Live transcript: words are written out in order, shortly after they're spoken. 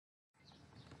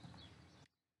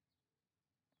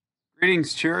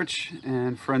Greetings, church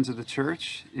and friends of the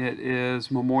church. It is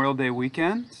Memorial Day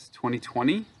weekend,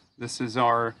 2020. This is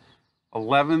our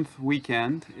 11th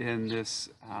weekend in this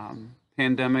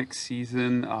pandemic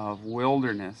season of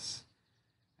wilderness.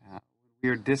 We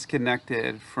are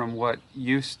disconnected from what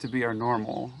used to be our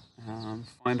normal,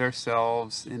 find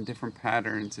ourselves in different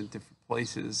patterns in different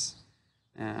places,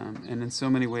 and in so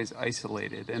many ways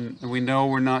isolated. And we know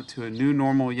we're not to a new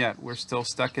normal yet. We're still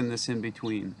stuck in this in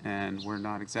between, and we're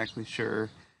not exactly sure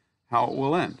how it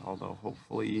will end, although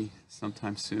hopefully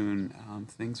sometime soon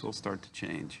things will start to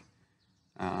change.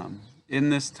 In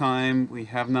this time, we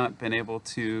have not been able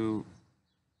to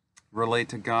relate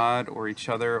to God or each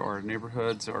other or our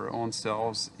neighborhoods or our own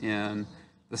selves in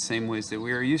the same ways that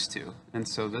we are used to. And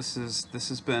so this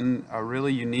has been a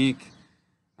really unique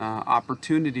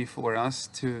opportunity for us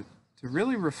to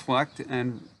really reflect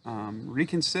and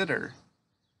reconsider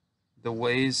the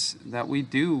ways that we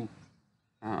do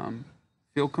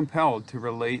feel compelled to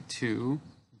relate to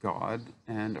God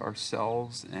and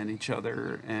ourselves and each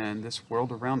other and this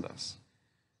world around us.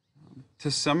 To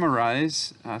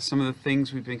summarize some of the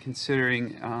things we've been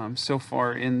considering so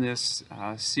far in this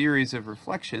series of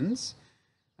reflections,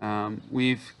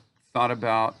 we've thought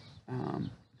about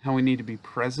how we need to be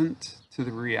present to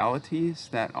the realities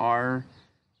that are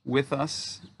with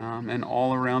us and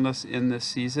all around us in this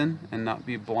season and not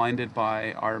be blinded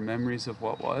by our memories of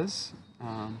what was.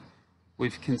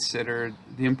 We've considered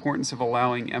the importance of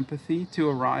allowing empathy to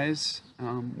arise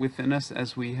within us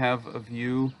as we have a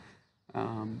view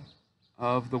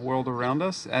of the world around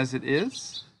us as it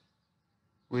is.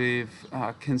 We've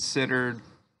considered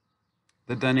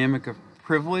the dynamic of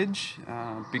privilege,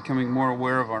 becoming more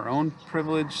aware of our own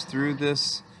privilege through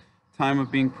this time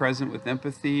of being present with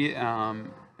empathy,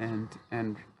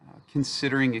 and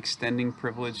considering extending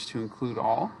privilege to include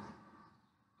all.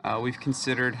 We've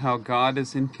considered how God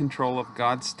is in control of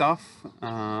God's stuff,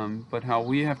 but how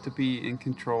we have to be in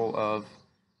control of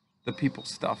the people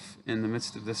stuff in the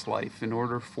midst of this life in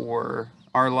order for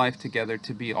our life together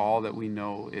to be all that we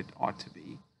know it ought to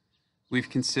be. We've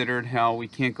considered how we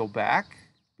can't go back,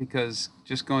 because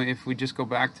if we just go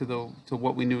back to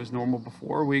what we knew as normal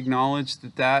before, we acknowledge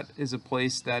that is a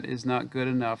place that is not good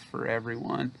enough for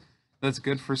everyone. That's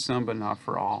good for some, but not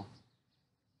for all.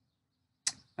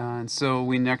 And so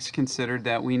we next considered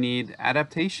that we need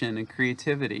adaptation and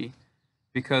creativity,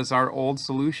 because our old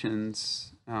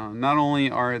solutions, not only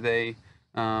are they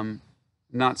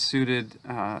not suited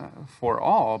for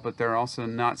all, but they're also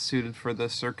not suited for the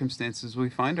circumstances we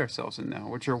find ourselves in now,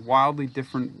 which are wildly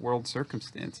different world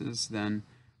circumstances than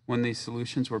when these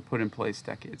solutions were put in place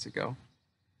decades ago.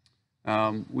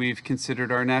 We've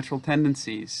considered our natural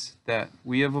tendencies that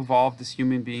we have evolved as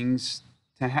human beings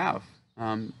to have,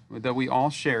 that we all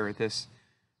share, this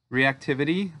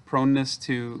reactivity, proneness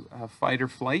to fight or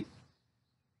flight,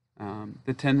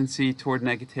 the tendency toward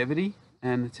negativity,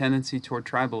 and the tendency toward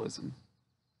tribalism.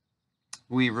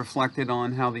 We reflected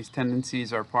on how these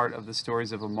tendencies are part of the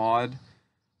stories of Ahmaud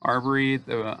Arbery,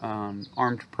 the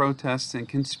armed protests and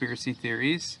conspiracy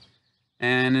theories.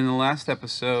 And in the last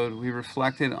episode, we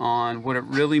reflected on what it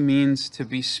really means to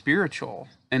be spiritual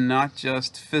and not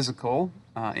just physical,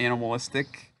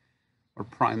 animalistic, or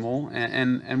primal,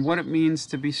 and what it means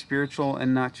to be spiritual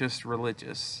and not just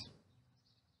religious.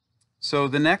 So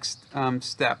the next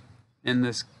step in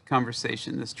this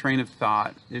conversation, this train of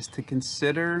thought, is to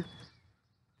consider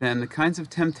then the kinds of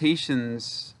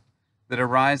temptations that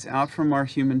arise out from our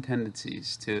human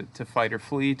tendencies to fight or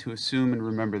flee, to assume and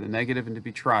remember the negative, and to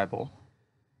be tribal.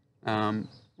 We're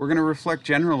going to reflect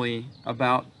generally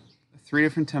about 3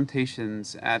 different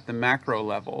temptations at the macro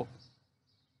level,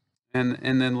 and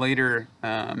then later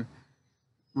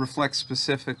reflect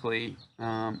specifically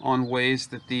on ways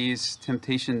that these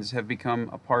temptations have become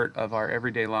a part of our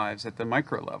everyday lives at the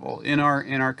micro level in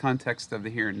our context of the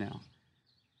here and now.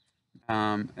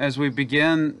 As we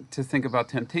begin to think about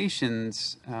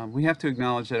temptations, we have to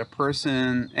acknowledge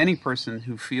that any person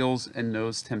who feels and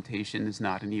knows temptation is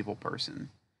not an evil person,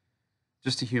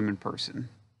 just a human person.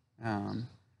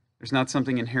 There's not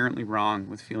something inherently wrong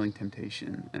with feeling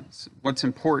temptation. What's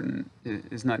important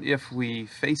is not if we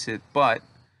face it, but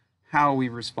how we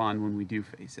respond when we do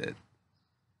face it.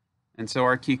 And so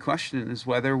our key question is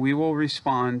whether we will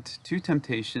respond to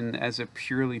temptation as a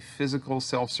purely physical,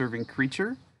 self-serving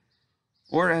creature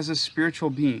or as a spiritual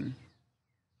being.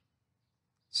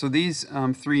 So these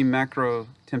 3 macro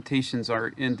temptations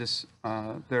are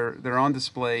they're on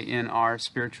display in our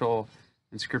spiritual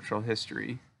and scriptural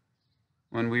history.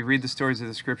 When we read the stories of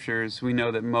the scriptures, we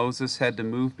know that Moses had to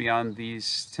move beyond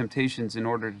these temptations in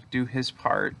order to do his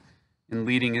part in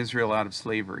leading Israel out of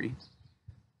slavery.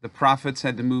 The prophets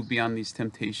had to move beyond these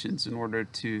temptations in order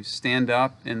to stand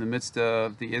up in the midst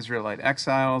of the Israelite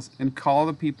exiles and call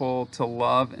the people to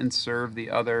love and serve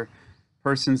the other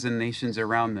persons and nations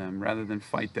around them rather than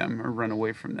fight them or run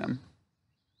away from them.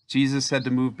 Jesus had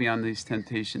to move beyond these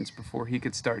temptations before he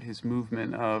could start his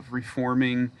movement of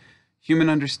reforming human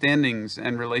understandings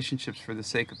and relationships for the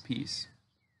sake of peace.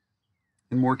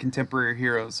 And more contemporary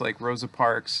heroes like Rosa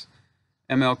Parks,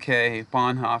 MLK,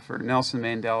 Bonhoeffer, Nelson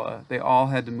Mandela, they all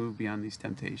had to move beyond these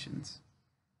temptations.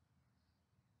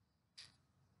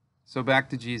 So back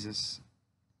to Jesus.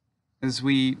 As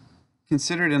we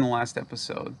considered in the last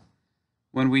episode,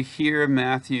 when we hear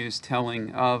Matthew's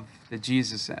telling of the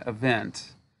Jesus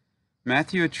event,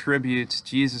 Matthew attributes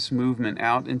Jesus' movement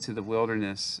out into the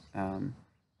wilderness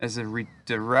as a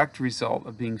direct result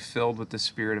of being filled with the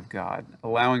Spirit of God,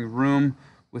 allowing room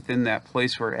within that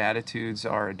place where attitudes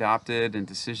are adopted and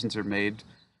decisions are made,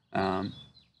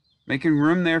 making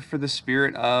room there for the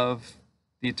Spirit of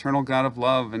the eternal God of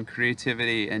love and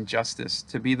creativity and justice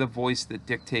to be the voice that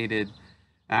dictated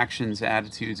actions,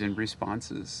 attitudes, and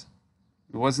responses.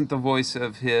 It wasn't the voice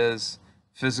of his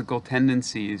physical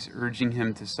tendencies urging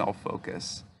him to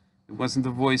self-focus. It wasn't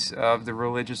the voice of the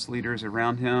religious leaders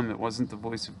around him. It wasn't the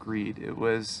voice of greed. It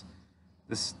was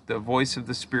the voice of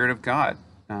the Spirit of God,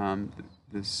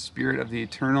 the Spirit of the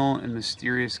eternal and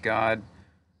mysterious God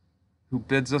who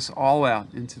bids us all out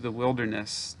into the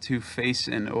wilderness to face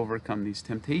and overcome these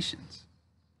temptations.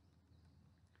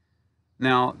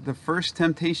 Now, the first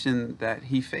temptation that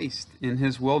he faced in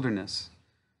his wilderness,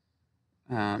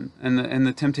 and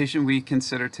the temptation we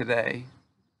consider today,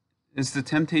 is the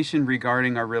temptation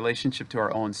regarding our relationship to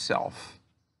our own self,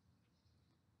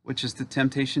 which is the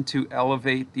temptation to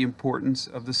elevate the importance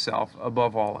of the self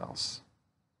above all else,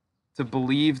 to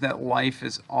believe that life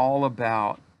is all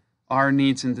about our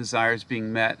needs and desires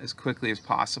being met as quickly as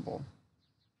possible.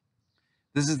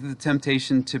 This is the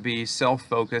temptation to be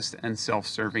self-focused and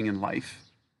self-serving in life.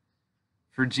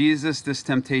 For Jesus, this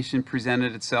temptation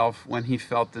presented itself when he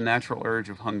felt the natural urge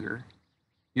of hunger.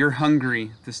 "You're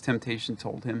hungry," this temptation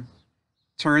told him.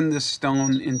 "Turn this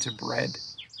stone into bread.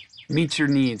 Meet your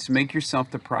needs. Make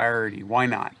yourself the priority. Why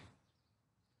not?"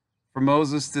 For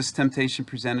Moses, this temptation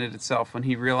presented itself when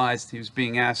he realized he was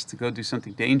being asked to go do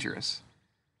something dangerous.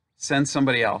 "Send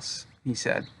somebody else," he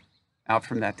said, out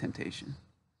from that temptation.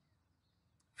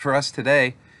 For us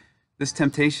today, this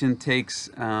temptation takes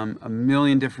a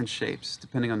million different shapes,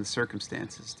 depending on the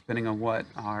circumstances, depending on what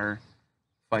our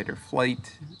fight or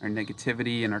flight, our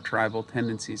negativity, and our tribal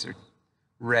tendencies are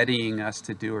readying us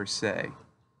to do or say.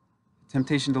 The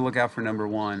temptation to look out for number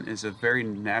one is a very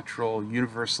natural,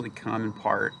 universally common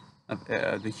part of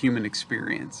the human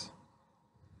experience.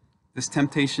 This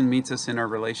temptation meets us in our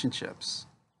relationships,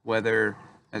 whether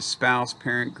as spouse,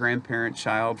 parent, grandparent,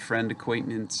 child, friend,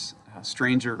 acquaintance,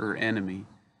 stranger, or enemy.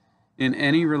 In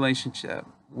any relationship,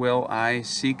 will I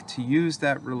seek to use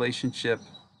that relationship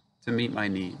to meet my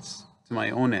needs, to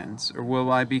my own ends, or will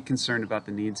I be concerned about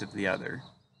the needs of the other?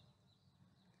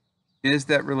 Is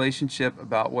that relationship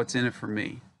about what's in it for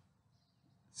me,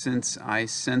 since I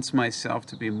sense myself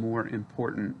to be more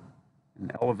important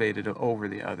and elevated over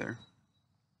the other?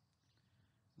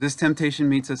 This temptation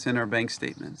meets us in our bank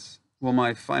statements. Will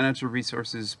my financial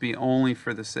resources be only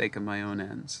for the sake of my own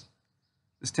ends?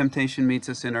 This temptation meets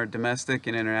us in our domestic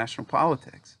and international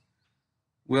politics.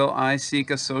 Will I seek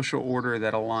a social order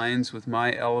that aligns with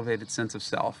my elevated sense of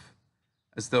self,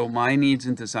 as though my needs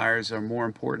and desires are more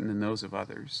important than those of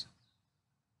others?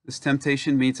 This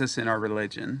temptation meets us in our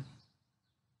religion.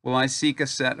 Will I seek a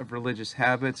set of religious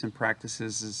habits and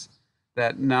practices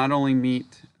that not only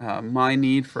meet my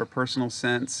need for a personal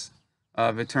sense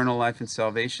of eternal life and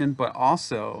salvation, but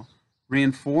also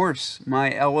reinforce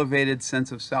my elevated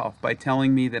sense of self by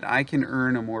telling me that I can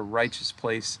earn a more righteous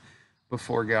place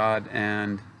before God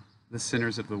and the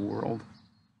sinners of the world?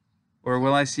 Or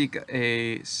will I seek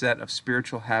a set of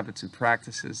spiritual habits and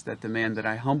practices that demand that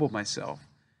I humble myself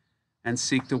and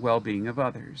seek the well-being of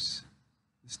others?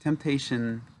 This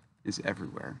temptation is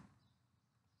everywhere.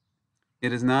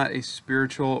 It is not a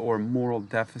spiritual or moral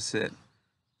deficit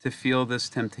to feel this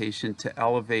temptation to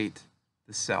elevate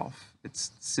the self.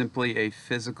 It's simply a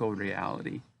physical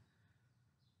reality.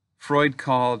 Freud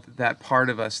called that part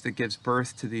of us that gives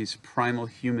birth to these primal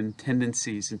human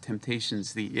tendencies and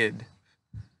temptations the id.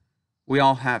 We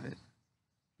all have it.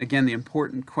 Again, the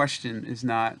important question is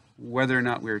not whether or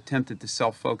not we are tempted to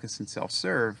self-focus and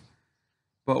self-serve,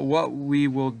 but what we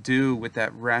will do with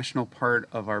that rational part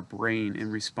of our brain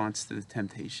in response to the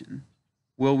temptation.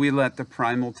 Will we let the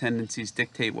primal tendencies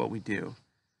dictate what we do?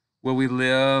 Will we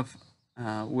live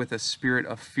with a spirit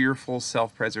of fearful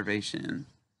self-preservation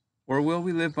Or will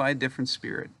we live by a different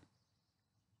spirit?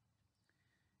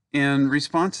 In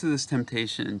response to this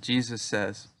temptation, Jesus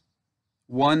says,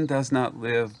 "One does not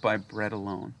live by bread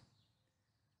alone,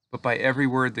 but by every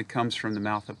word that comes from the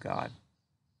mouth of God."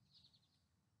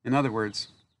 In other words,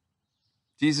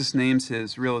 Jesus names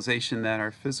his realization that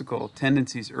our physical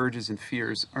tendencies, urges, and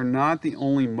fears are not the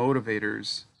only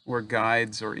motivators or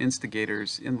guides or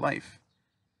instigators in life.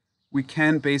 We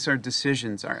can base our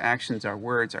decisions, our actions, our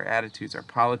words, our attitudes, our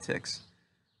politics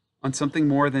on something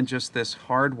more than just this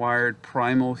hardwired,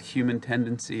 primal human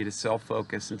tendency to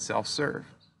self-focus and self-serve.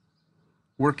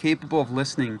 We're capable of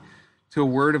listening to a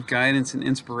word of guidance and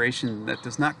inspiration that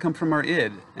does not come from our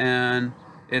id and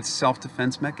its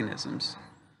self-defense mechanisms.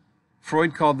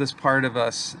 Freud called this part of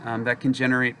us that can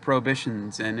generate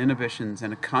prohibitions and inhibitions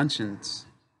and a conscience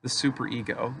the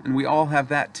superego, and we all have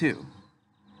that too.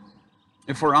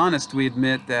 If we're honest, we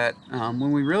admit that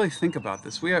when we really think about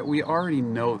this, we already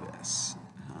know this.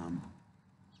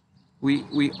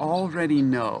 We already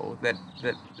know that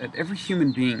every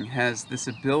human being has this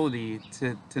ability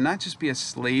to not just be a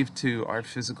slave to our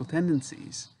physical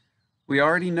tendencies. We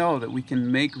already know that we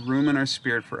can make room in our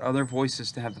spirit for other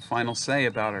voices to have the final say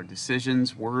about our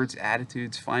decisions, words,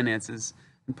 attitudes, finances,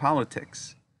 and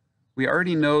politics. We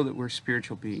already know that we're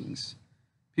spiritual beings.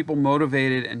 People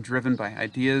motivated and driven by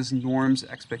ideas, norms,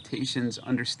 expectations,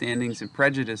 understandings, and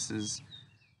prejudices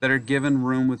that are given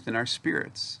room within our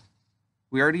spirits.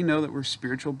 We already know that we're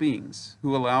spiritual beings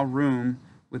who allow room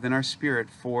within our spirit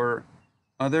for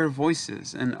other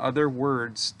voices and other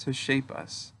words to shape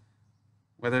us,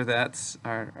 whether that's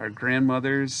our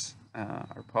grandmothers,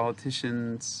 our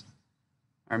politicians,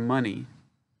 our money.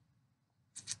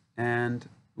 And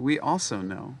we also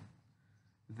know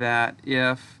that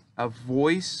if a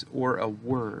voice or a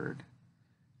word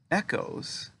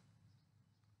echoes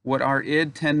what our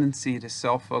id tendency to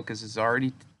self-focus is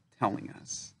already telling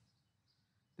us,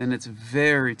 then it's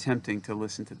very tempting to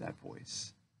listen to that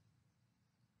voice.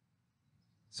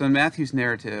 So in Matthew's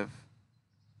narrative,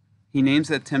 he names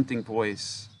that tempting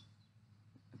voice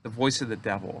the voice of the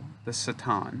devil, the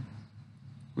Satan,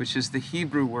 which is the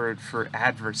Hebrew word for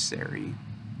adversary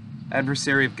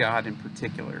of God in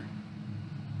particular.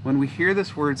 When we hear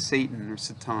this word Satan or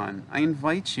Satan, I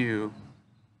invite you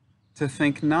to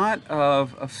think not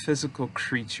of a physical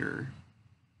creature.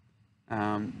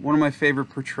 One of my favorite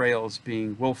portrayals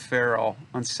being Will Ferrell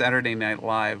on Saturday Night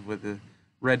Live with a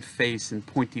red face and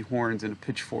pointy horns and a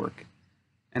pitchfork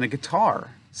and a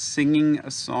guitar singing a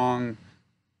song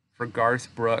for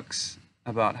Garth Brooks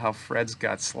about how Fred's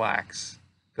got slacks.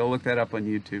 Go look that up on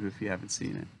YouTube if you haven't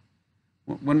seen it.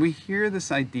 When we hear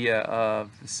this idea of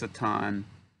the Satan,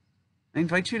 I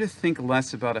invite you to think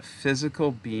less about a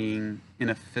physical being in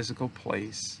a physical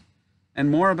place and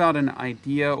more about an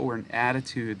idea or an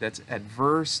attitude that's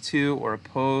adverse to or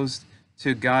opposed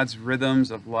to God's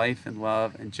rhythms of life and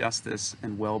love and justice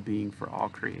and well-being for all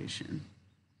creation.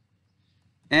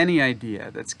 Any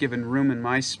idea that's given room in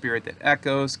my spirit that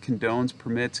echoes, condones,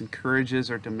 permits,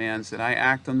 encourages, or demands that I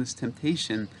act on this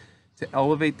temptation to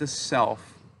elevate the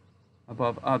self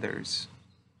above others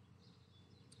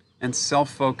and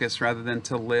self-focus rather than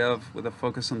to live with a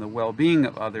focus on the well-being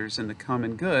of others and the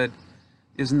common good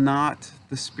is not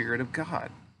the Spirit of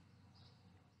God.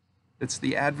 It's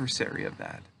the adversary of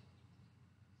that.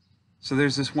 So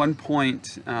there's this one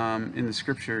point in the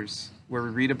scriptures where we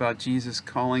read about Jesus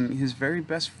calling his very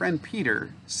best friend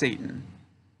Peter Satan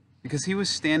because he was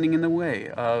standing in the way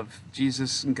of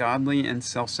Jesus' godly and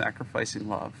self-sacrificing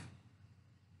love.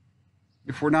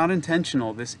 If we're not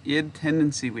intentional, this id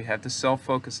tendency we have to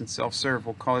self-focus and self-serve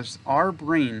will cause our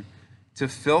brain to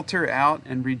filter out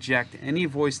and reject any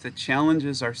voice that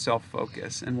challenges our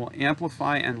self-focus and will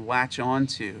amplify and latch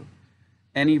onto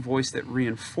any voice that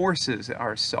reinforces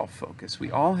our self-focus. We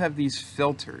all have these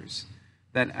filters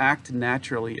that act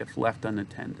naturally if left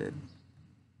unattended.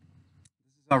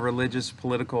 This is how religious,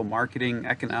 political, marketing,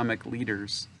 economic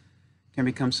leaders can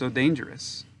become so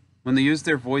dangerous. When they use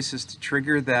their voices to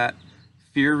trigger that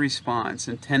fear response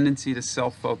and tendency to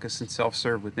self-focus and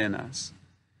self-serve within us.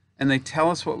 And they tell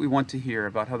us what we want to hear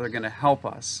about how they're going to help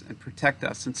us and protect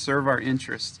us and serve our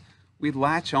interests. We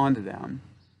latch onto them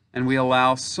and we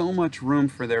allow so much room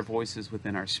for their voices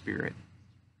within our spirit.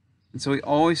 And so we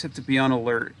always have to be on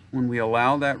alert when we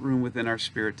allow that room within our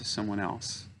spirit to someone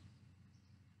else.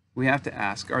 We have to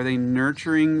ask, are they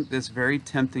nurturing this very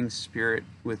tempting spirit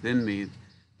within me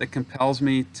that compels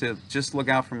me to just look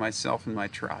out for myself and my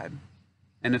tribe?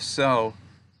 And if so,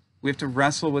 we have to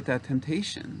wrestle with that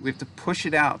temptation. We have to push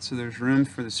it out so there's room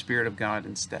for the Spirit of God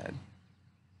instead.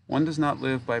 One does not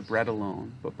live by bread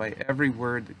alone, but by every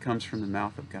word that comes from the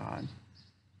mouth of God.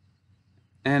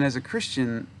 And as a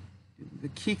Christian, the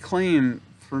key claim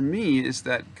for me is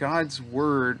that God's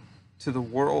word to the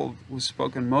world was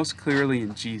spoken most clearly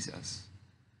in Jesus,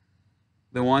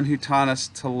 the one who taught us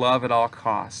to love at all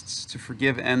costs, to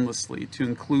forgive endlessly, to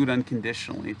include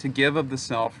unconditionally, to give of the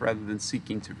self rather than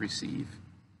seeking to receive.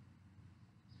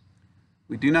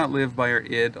 We do not live by our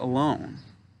id alone.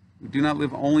 We do not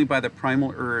live only by the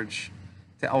primal urge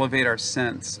to elevate our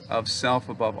sense of self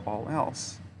above all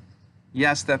else.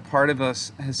 Yes, that part of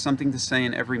us has something to say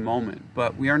in every moment,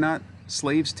 but we are not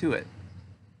slaves to it.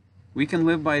 We can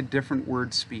live by a different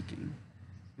word speaking.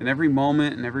 In every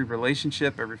moment, in every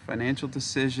relationship, every financial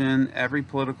decision, every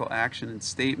political action and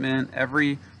statement,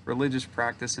 every religious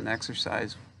practice and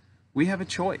exercise, we have a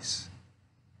choice.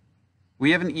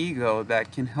 We have an ego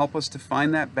that can help us to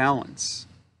find that balance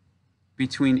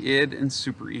between id and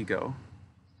superego,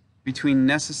 between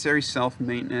necessary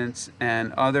self-maintenance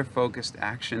and other-focused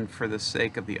action for the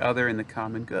sake of the other and the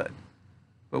common good.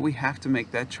 But we have to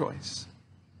make that choice.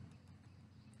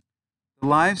 The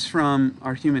lives from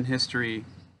our human history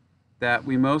that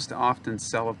we most often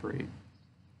celebrate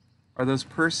are those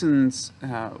persons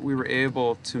we were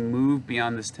able to move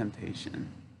beyond this temptation.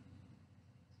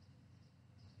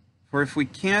 For if we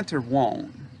can't or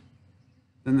won't,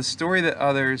 then the story that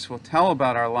others will tell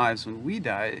about our lives when we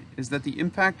die is that the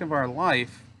impact of our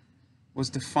life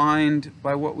was defined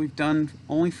by what we've done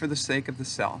only for the sake of the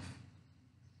self.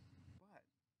 But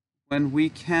when we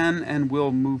can and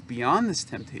will move beyond this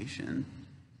temptation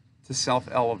to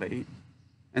self-elevate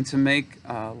and to make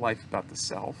life about the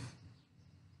self,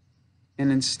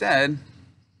 and instead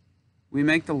we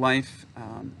make the life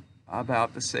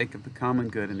about the sake of the common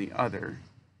good and the other,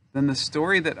 then the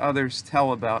story that others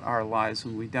tell about our lives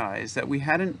when we die is that we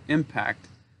had an impact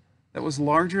that was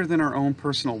larger than our own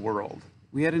personal world.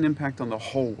 We had an impact on the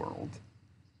whole world.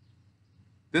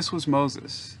 This was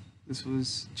Moses. This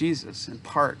was Jesus and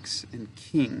Parks and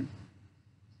King.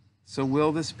 So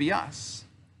will this be us?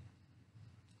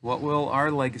 What will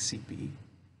our legacy be?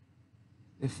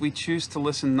 If we choose to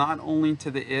listen not only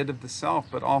to the id of the self,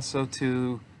 but also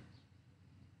to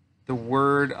the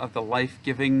word of the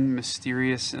life-giving,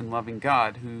 mysterious, and loving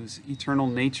God, whose eternal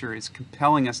nature is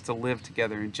compelling us to live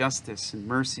together in justice and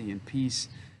mercy and peace,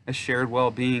 a shared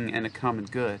well-being, and a common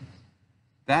good.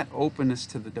 That openness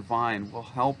to the divine will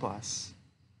help us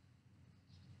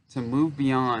to move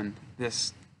beyond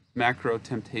this macro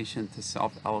temptation to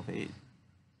self-elevate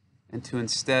and to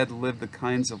instead live the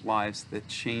kinds of lives that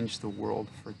change the world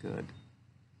for good.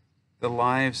 The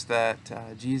lives that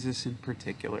Jesus in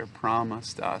particular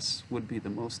promised us would be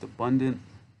the most abundant,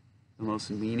 the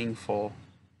most meaningful,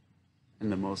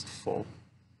 and the most full.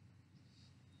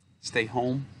 Stay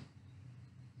home,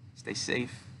 stay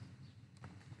safe,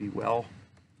 be well,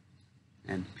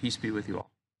 and peace be with you all.